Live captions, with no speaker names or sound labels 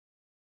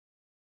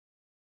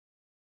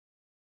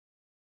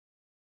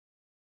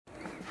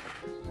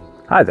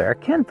Hi there,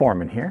 Ken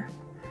Foreman here.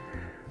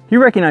 Do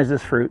you recognize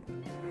this fruit?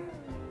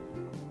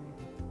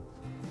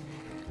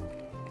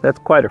 That's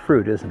quite a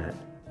fruit, isn't it?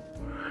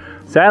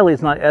 Sadly,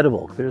 it's not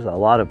edible. There's a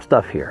lot of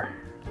stuff here.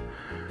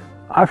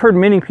 I've heard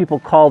many people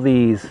call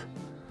these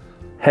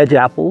hedge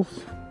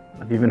apples.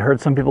 I've even heard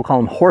some people call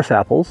them horse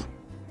apples.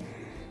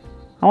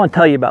 I want to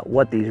tell you about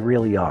what these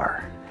really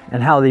are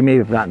and how they may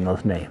have gotten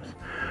those names.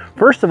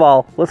 First of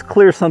all, let's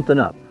clear something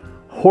up.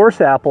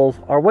 Horse apples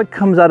are what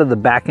comes out of the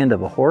back end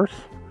of a horse.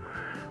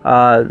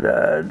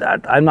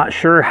 I'm not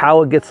sure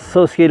how it gets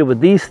associated with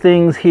these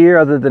things here,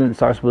 other than it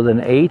starts with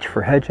an H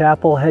for hedge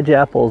apple. Hedge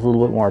apple is a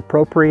little bit more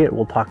appropriate.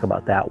 We'll talk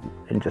about that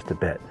in just a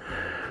bit.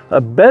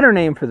 A better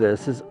name for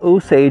this is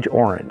Osage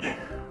orange.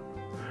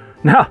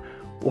 Now,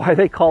 why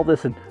they call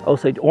this an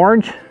Osage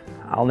orange,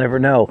 I'll never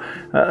know.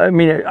 I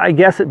mean, I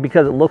guess it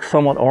because it looks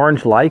somewhat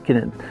orange-like,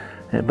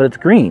 but it's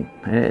green.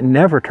 And it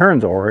never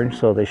turns orange,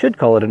 so they should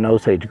call it an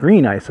Osage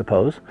green, I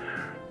suppose.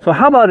 So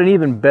how about an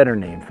even better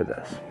name for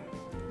this?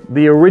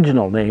 The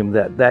original name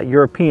that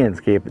Europeans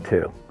gave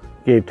to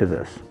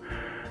this.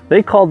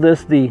 They called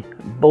this the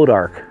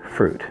bodark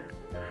fruit.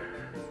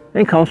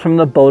 It comes from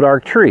the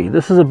bodark tree.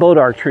 This is a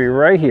bodark tree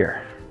right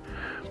here.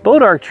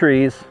 Bodark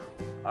trees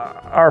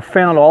are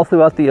found all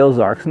throughout the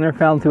Ozarks, and they're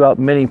found throughout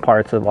many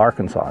parts of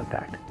Arkansas, in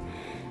fact.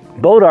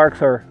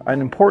 Bodarks are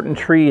an important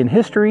tree in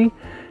history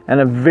and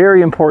a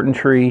very important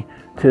tree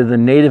to the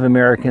Native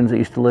Americans that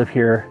used to live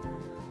here.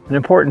 An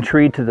important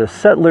tree to the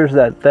settlers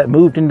that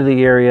moved into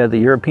the area, the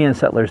European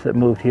settlers that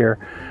moved here,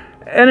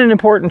 and an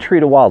important tree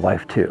to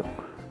wildlife too.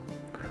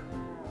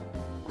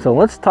 So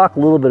let's talk a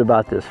little bit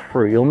about this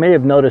fruit. You may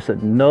have noticed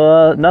that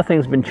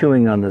nothing's been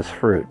chewing on this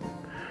fruit.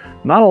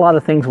 Not a lot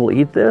of things will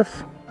eat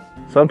this.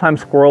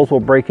 Sometimes squirrels will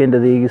break into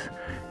these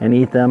and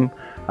eat them.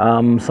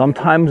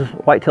 Sometimes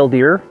white-tailed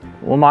deer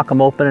will knock them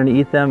open and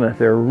eat them if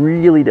they're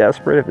really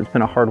desperate, if it's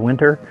been a hard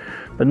winter.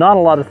 But not a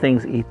lot of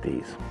things eat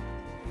these.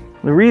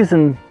 The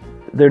reason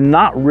they're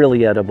not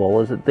really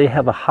edible is that they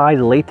have a high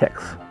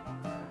latex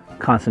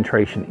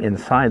concentration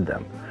inside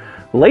them.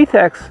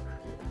 Latex,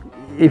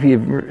 if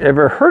you've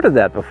ever heard of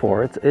that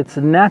before, it's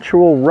a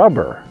natural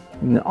rubber,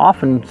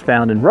 often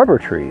found in rubber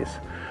trees,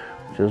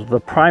 which is the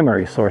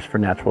primary source for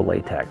natural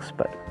latex.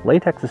 But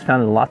latex is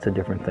found in lots of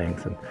different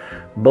things, and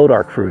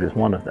bodark fruit is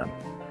one of them.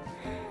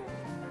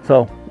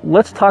 So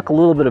let's talk a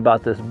little bit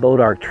about this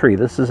bodark tree.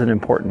 This is an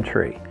important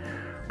tree.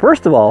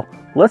 First of all,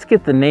 let's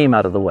get the name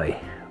out of the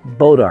way.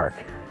 Bodark.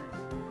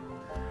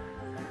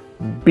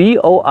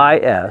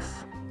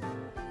 B-O-I-S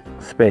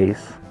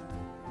space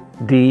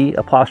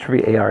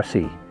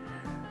D''A-R-C.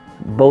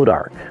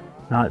 Bodark,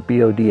 not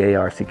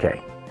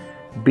B-O-D-A-R-C-K.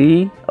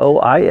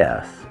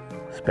 B-O-I-S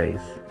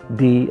space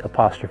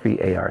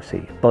D''A-R-C.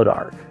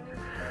 Bodark.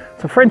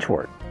 It's a French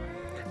word.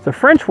 It's a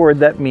French word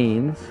that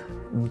means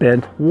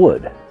bent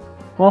wood.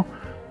 Well,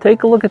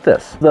 take a look at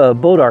this. The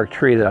bodark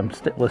tree that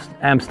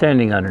I'm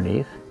standing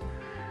underneath.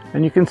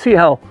 And you can see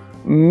how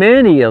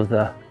many of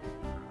the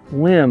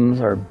limbs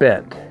are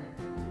bent.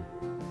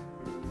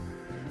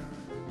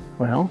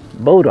 Well,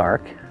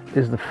 bodark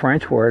is the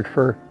French word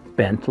for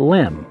bent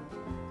limb.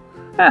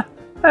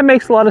 That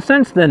makes a lot of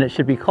sense then. It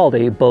should be called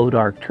a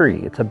bodark tree.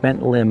 It's a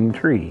bent limb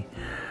tree.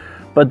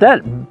 But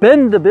that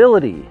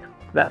bendability,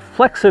 that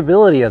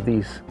flexibility of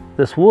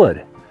this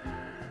wood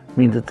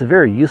means it's a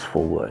very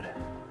useful wood.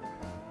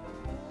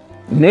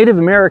 Native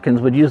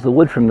Americans would use the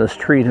wood from this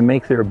tree to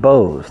make their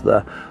bows.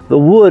 The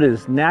wood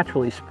is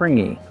naturally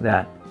springy,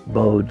 that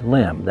bowed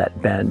limb,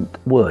 that bent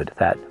wood,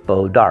 that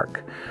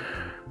bodark.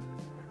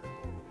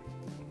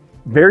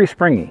 Very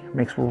springy,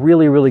 makes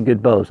really, really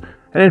good bows.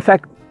 And in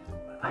fact,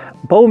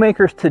 bow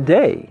makers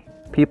today,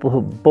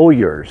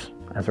 bowyers,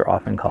 as they're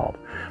often called,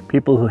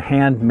 people who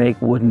hand make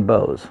wooden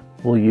bows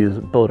will use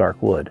bodark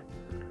wood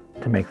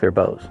to make their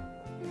bows.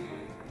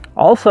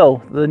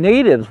 Also, the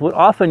natives would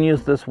often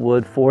use this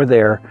wood for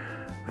their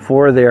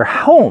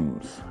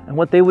homes. And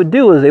what they would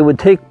do is they would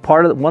take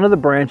one of the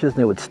branches and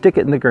they would stick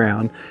it in the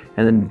ground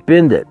and then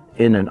bend it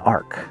in an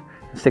arc.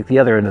 Stick the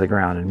other end of the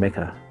ground and make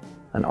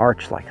an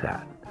arch like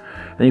that.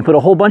 And you put a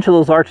whole bunch of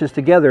those arches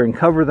together and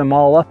cover them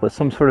all up with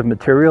some sort of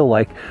material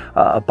like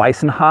a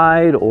bison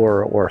hide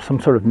or some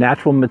sort of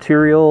natural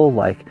material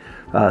like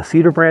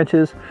cedar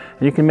branches,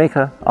 and you can make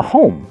a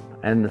home.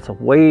 And it's a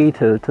way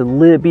to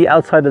be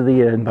outside of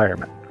the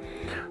environment.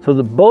 So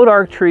the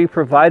bodark tree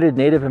provided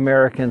Native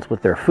Americans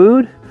with their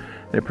food,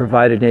 and it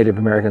provided Native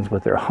Americans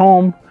with their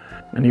home.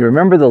 And you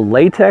remember the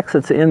latex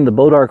that's in the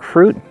bodark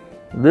fruit?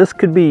 This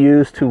could be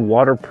used to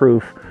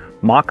waterproof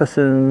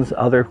moccasins,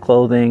 other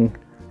clothing,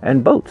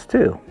 and boats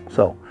too.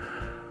 So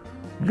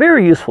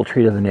very useful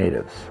tree to the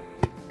natives.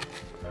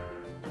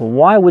 So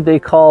why would they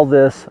call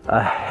this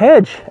a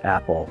hedge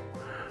apple?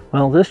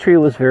 Well, this tree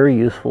was very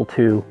useful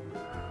to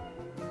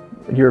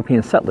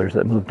European settlers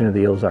that moved into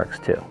the Ozarks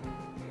too.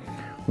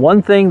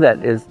 One thing that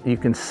you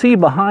can see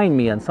behind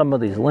me on some of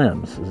these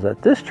limbs is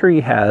that this tree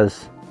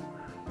has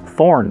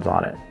thorns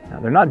on it. Now,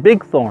 they're not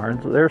big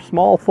thorns, they're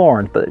small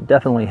thorns, but it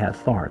definitely has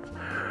thorns.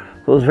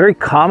 So it was very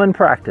common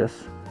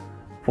practice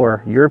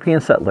for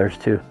European settlers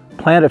to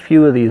plant a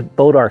few of these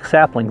bodark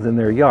saplings in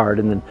their yard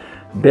and then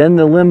bend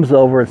the limbs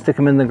over and stick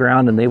them in the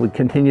ground, and they would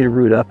continue to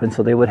root up, and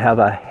so they would have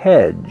a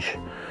hedge.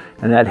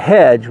 And that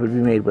hedge would be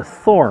made with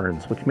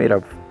thorns, which made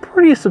a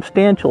pretty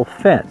substantial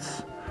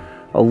fence.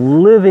 A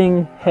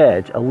living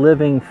hedge, a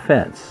living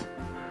fence.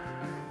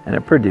 And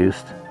it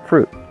produced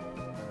fruit,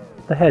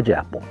 the hedge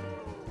apple.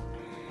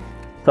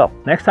 So,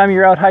 next time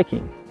you're out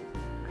hiking,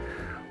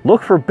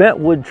 look for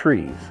bentwood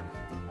trees.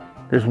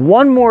 There's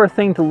one more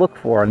thing to look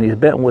for on these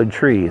bentwood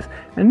trees,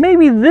 and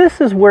maybe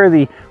this is where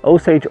the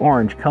Osage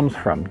orange comes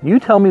from. You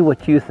tell me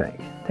what you think.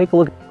 Take a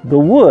look. The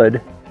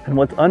wood and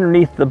what's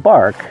underneath the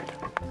bark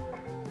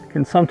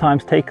can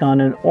sometimes take on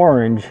an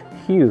orange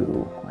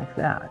hue, like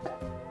that.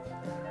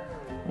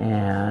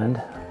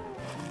 And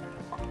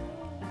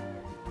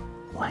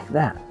like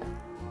that.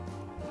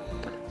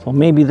 So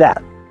maybe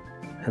that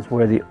is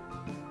where the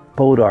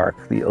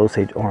bodark, the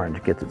Osage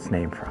orange, gets its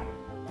name from.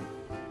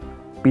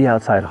 Be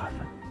outside often.